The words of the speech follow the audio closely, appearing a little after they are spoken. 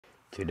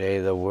Today,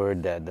 the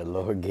word that the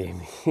Lord gave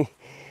me.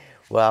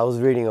 Well, I was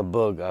reading a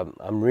book.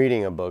 I'm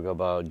reading a book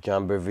about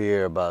John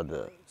Bevere, about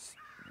the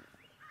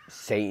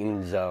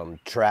Satan's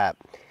trap,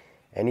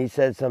 and he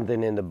said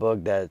something in the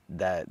book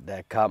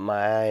that caught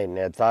my eye, and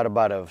I thought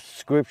about a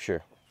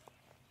scripture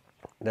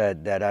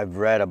that I've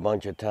read a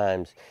bunch of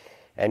times,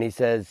 and he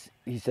says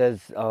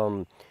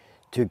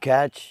to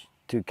catch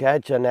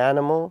an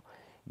animal,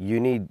 you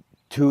need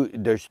two.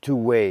 There's two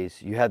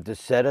ways. You have to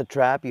set a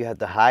trap. You have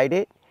to hide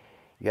it.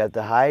 You have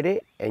to hide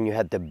it, and you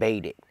have to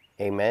bait it.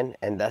 Amen.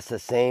 And that's the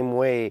same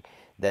way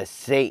that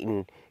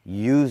Satan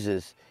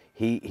uses.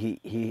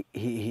 He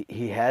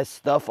has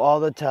stuff all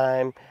the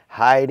time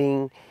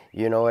hiding.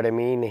 You know what I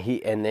mean?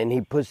 And then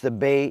he puts the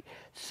bait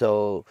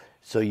so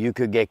you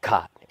could get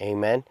caught.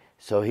 Amen.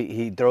 So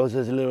he throws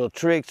his little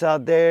tricks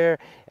out there,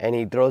 and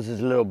he throws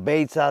his little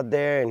baits out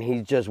there, and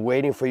he's just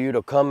waiting for you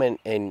to come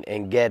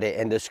and get it.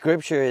 And the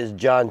scripture is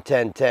John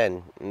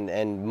 10:10,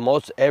 and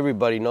most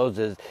everybody knows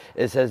this.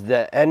 It says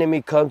the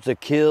enemy comes to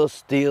kill,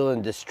 steal,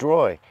 and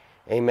destroy.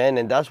 Amen.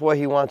 And that's what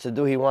he wants to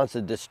do. He wants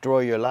to destroy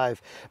your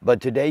life. But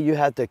today you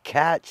have to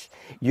catch.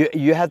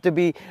 You have to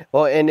be.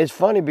 Well, and it's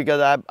funny because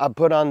I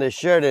put on this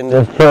shirt and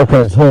this shirt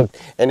is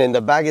hooked. And in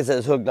the back it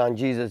says hooked on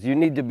Jesus. You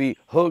need to be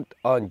hooked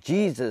on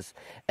Jesus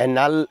and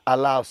not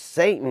allow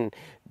Satan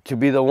to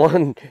be the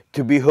one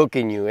to be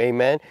hooking you.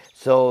 Amen.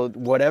 So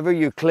whatever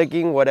you're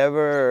clicking,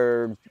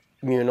 you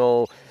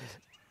know,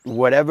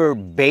 whatever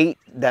bait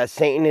that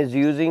Satan is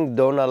using,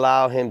 don't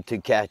allow him to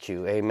catch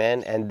you.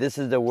 Amen. And this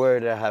is the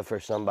word I have for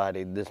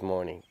somebody this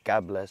morning.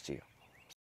 God bless you.